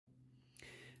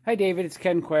Hi David, it's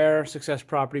Ken Quare, Success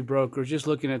Property Broker. Just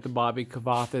looking at the Bobby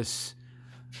Kavathas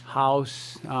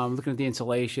house, looking at the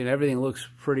insulation. Everything looks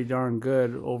pretty darn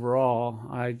good overall.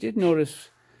 I did notice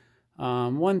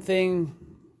one thing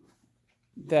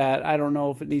that I don't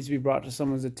know if it needs to be brought to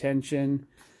someone's attention,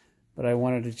 but I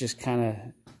wanted to just kind of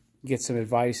get some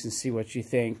advice and see what you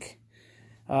think.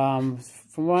 From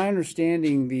my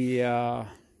understanding,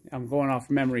 I'm going off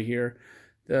memory here,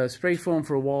 the spray foam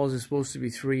for walls is supposed to be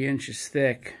 3 inches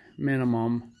thick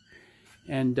minimum,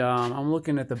 and I'm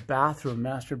looking at the bathroom,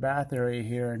 master bath area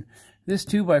here, and this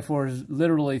 2x4 is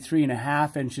literally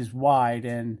 3.5 inches wide,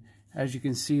 and as you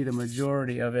can see, the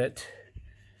majority of it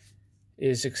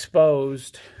is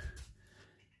exposed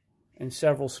in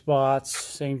several spots.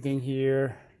 Same thing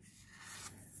here,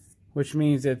 which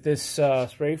means that this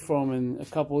spray foam in a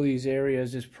couple of these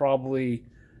areas is probably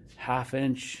 1/2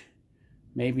 inch,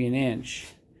 maybe 1 inch.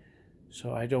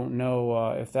 So I don't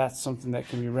know if that's something that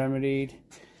can be remedied.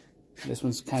 This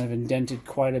one's kind of indented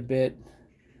quite a bit.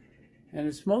 And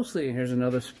it's mostly, here's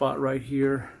another spot right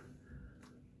here.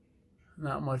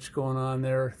 Not much going on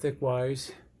there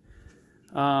thick-wise.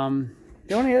 The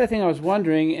only other thing I was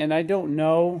wondering, and I don't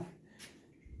know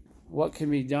what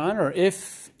can be done, or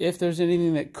if there's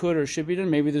anything that could or should be done.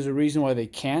 Maybe there's a reason why they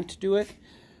can't do it.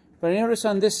 But I noticed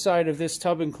on this side of this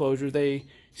tub enclosure, they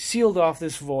sealed off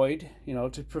this void, you know,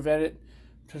 to prevent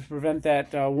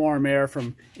that warm air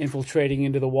from infiltrating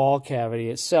into the wall cavity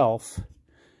itself.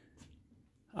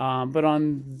 But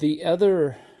on the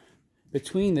other,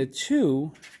 between the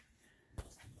two,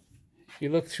 if you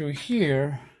look through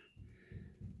here,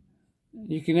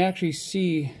 you can actually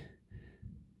see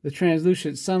the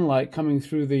translucent sunlight coming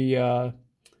through the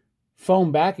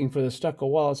foam backing for the stucco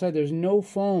wall outside. There's no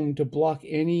foam to block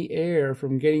any air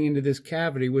from getting into this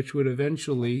cavity, which would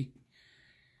eventually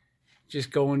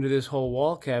just go into this whole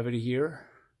wall cavity here,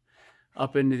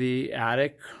 up into the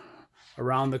attic,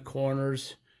 around the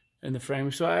corners and the frame.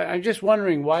 So I'm just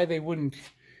wondering why they wouldn't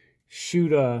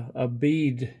shoot a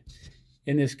bead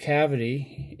in this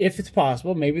cavity, if it's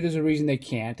possible. Maybe there's a reason they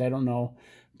can't, I don't know.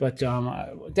 But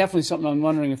definitely something I'm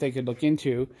wondering if they could look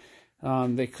into.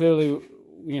 They clearly,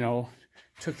 you know,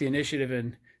 took the initiative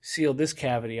and sealed this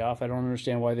cavity off. I don't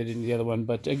understand why they didn't the other one.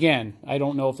 But again, I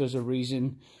don't know if there's a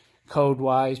reason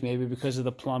code-wise, maybe because of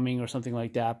the plumbing or something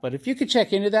like that. But if you could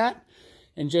check into that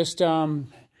and just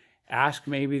ask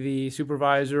maybe the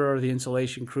supervisor or the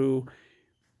insulation crew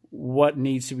what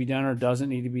needs to be done or doesn't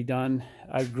need to be done,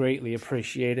 I'd greatly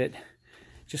appreciate it.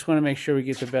 Just want to make sure we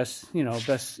get the best, you know,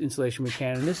 best insulation we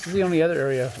can. And this is the only other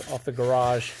area off the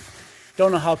garage.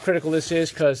 Don't know how critical this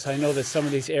is, because I know that some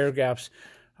of these air gaps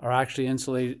are actually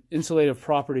insulative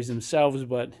properties themselves,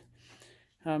 but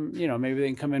you know, maybe they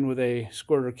can come in with a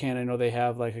squirter can. I know they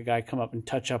have like a guy come up and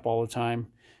touch up all the time.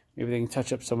 Maybe they can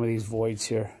touch up some of these voids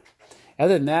here.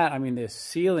 Other than that, I mean, the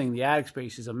ceiling, the attic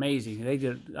space is amazing. They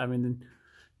did, I mean,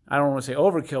 I don't want to say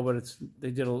overkill, but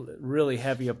they did a really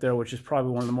heavy up there, which is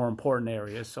probably one of the more important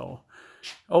areas. So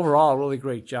overall, really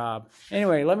great job.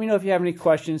 Anyway, let me know if you have any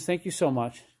questions. Thank you so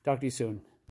much. Talk to you soon.